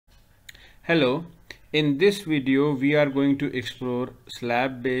Hello, in this video we are going to explore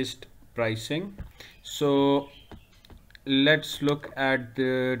slab based pricing. So let's look at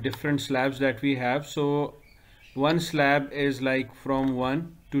the different slabs that we have. So one slab is like from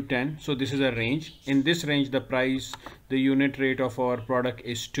 1 to 10, so this is a range. In this range the price, the unit rate of our product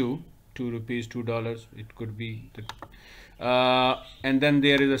is 2 rupees, $2. It could be and then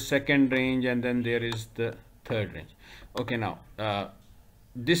there is a second range, and then there is the third range. Okay, now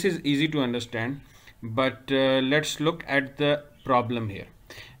this is easy to understand, but let's look at the problem here.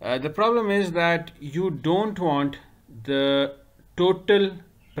 The problem is that you don't want the total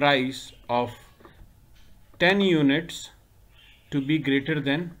price of 10 units to be greater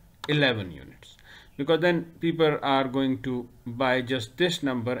than 11 units, because then people are going to buy just this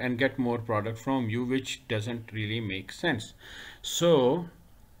number and get more product from you, which doesn't really make sense. So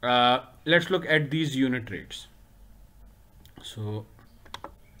let's look at these unit rates. So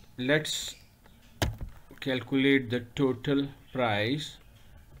let's calculate the total price.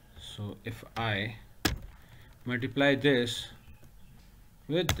 So if I multiply this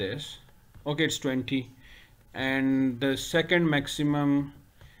with this, okay, it's 20, and the second maximum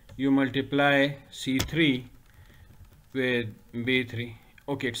you multiply C3 with B3,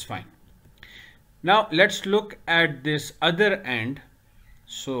 okay, it's fine. Now let's look at this other end.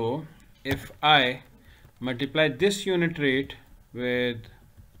 So if I multiply this unit rate with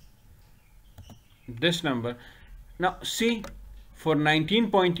this number, now see, for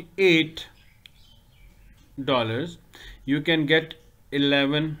 $19.8 you can get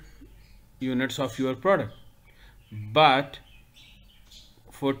 11 units of your product, but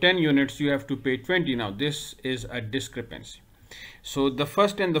for 10 units you have to pay 20. Now this is a discrepancy. So the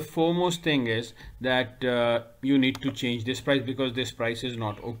first and the foremost thing is that you need to change this price, because this price is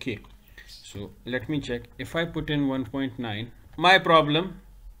not okay. So let me check. If I put in 1.9, my problem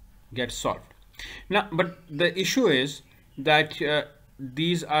gets solved. Now, but the issue is that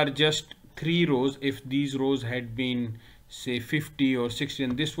these are just 3 rows. If these rows had been say 50 or 60,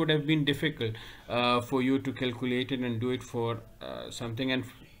 and this would have been difficult for you to calculate it and do it for something. And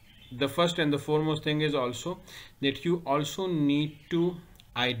the first and the foremost thing is also that you also need to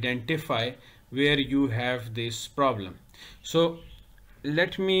identify where you have this problem. So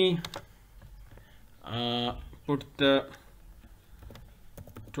let me put the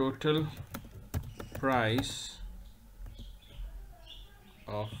total price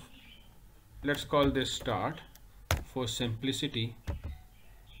of, let's call this start for simplicity,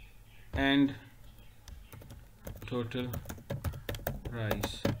 and total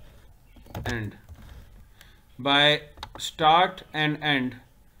price end. By start and end,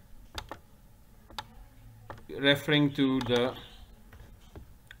 referring to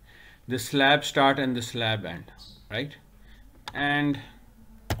the slab start and the slab end, right? And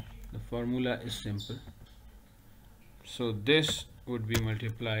the formula is simple. So this would be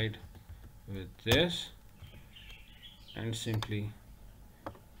multiplied with this, and simply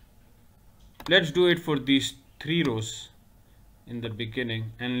let's do it for these 3 rows in the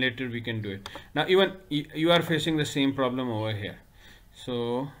beginning, and later we can do it. Now even you are facing the same problem over here.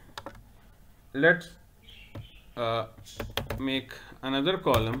 So let's make another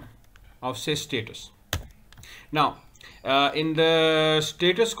column of say status. Now in the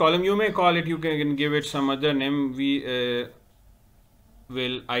status column, you may call it, you can give it some other name. We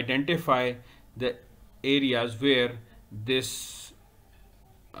will identify the areas where this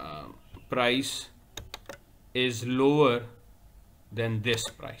price is lower than this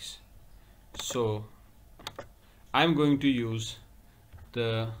price. So I'm going to use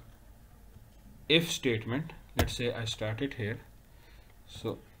the if statement. Let's say I started here.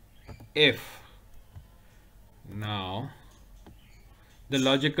 So if, now the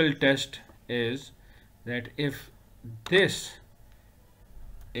logical test is that if this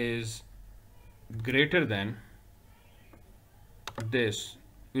is greater than this,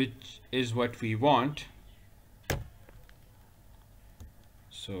 which is what we want,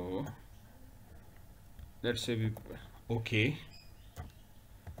 so let's say we okay,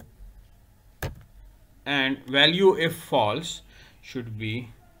 and value if false should be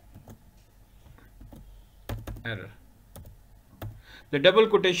error. The double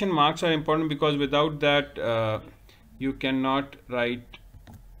quotation marks are important, because without that you cannot write,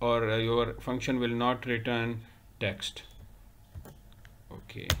 or your function will not return text.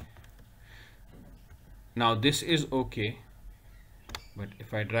 Okay, now this is okay, but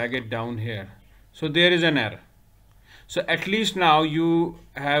if I drag it down here, so there is an error. So at least now you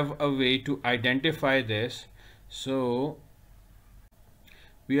have a way to identify this. So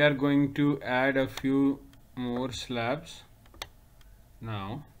we are going to add a few more slabs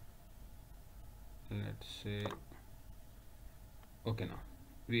now. let's say, okay, now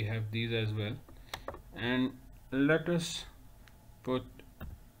we have these as well, and let us put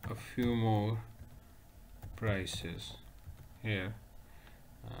a few more prices here.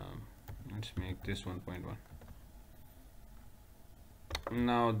 Let's make this 1.1.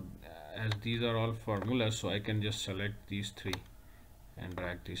 Now as these are all formulas, so I can just select these three and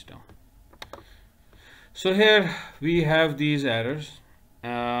drag these down. So here we have these errors.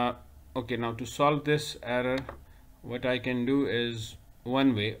 Okay, now to solve this error, what I can do is,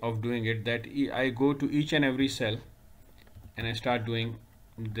 one way of doing it, that I go to each and every cell and I start doing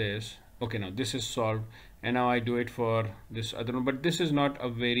this. Okay, now this is solved, and now I do it for this other one, but this is not a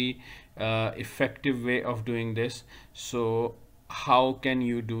very effective way of doing this. So how can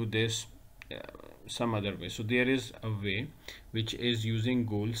you do this some other way? So there is a way which is using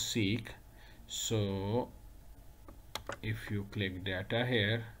goal seek. So if you click data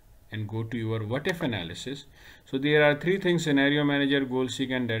here and go to your what if analysis, so there are three things: scenario manager, goal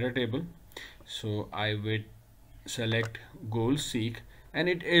seek, and data table. So I would select goal seek, and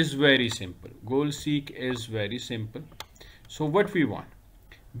it is very simple. Goal seek is very simple. So what we want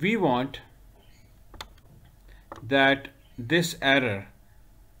that this error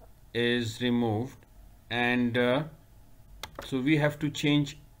is removed, and so we have to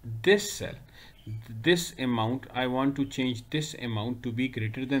change this cell, this amount. I want to change this amount to be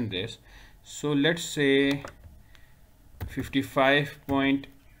greater than this. So let's say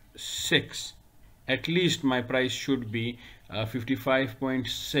 55.6. At least my price should be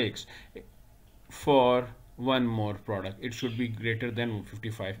 55.6 for one more product. It should be greater than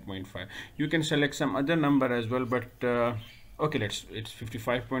 55.5. You can select some other number as well, but okay, it's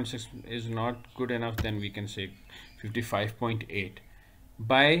 55.6 is not good enough, then we can say 55.8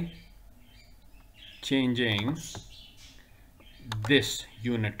 by changing this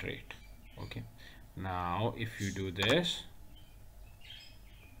unit rate. Okay, now if you do this,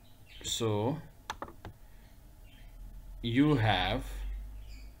 so you have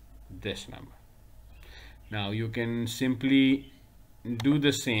this number. Now you can simply do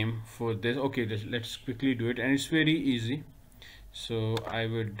the same for this. Okay, let's quickly do it, and it's very easy. So I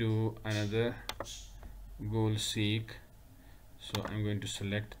would do another goal seek. So I'm going to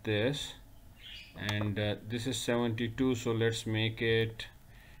select this, and this is 72, so let's make it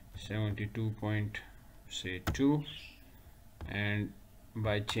 72.2, and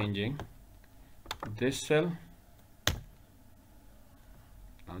by changing this cell,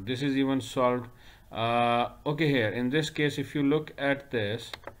 now this is even solved. Okay, here in this case, if you look at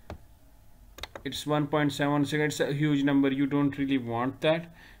this, it's 1.76. it's a huge number, you don't really want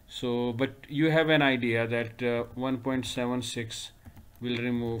that. So but you have an idea that 1.76 will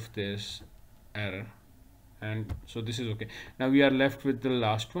remove this error, and so this is okay. Now we are left with the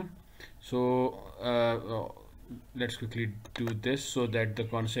last one. So let's quickly do this so that the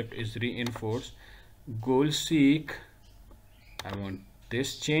concept is reinforced. Goal seek, I want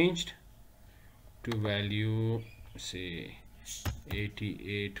this changed to value, say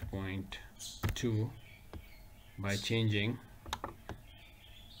 88.2 by changing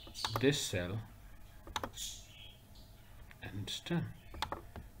this cell, and it's done.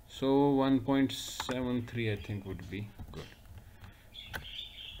 So 1.73 I think would be good.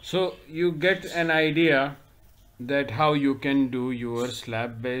 So you get an idea that how you can do your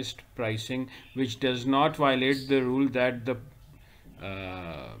slab based pricing, which does not violate the rule that the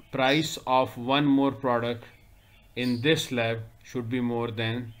price of one more product in this slab should be more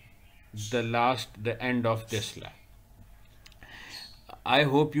than the end of this slab. I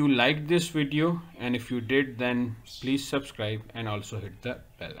hope you liked this video, and if you did, then please subscribe and also hit the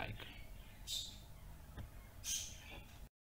bell icon.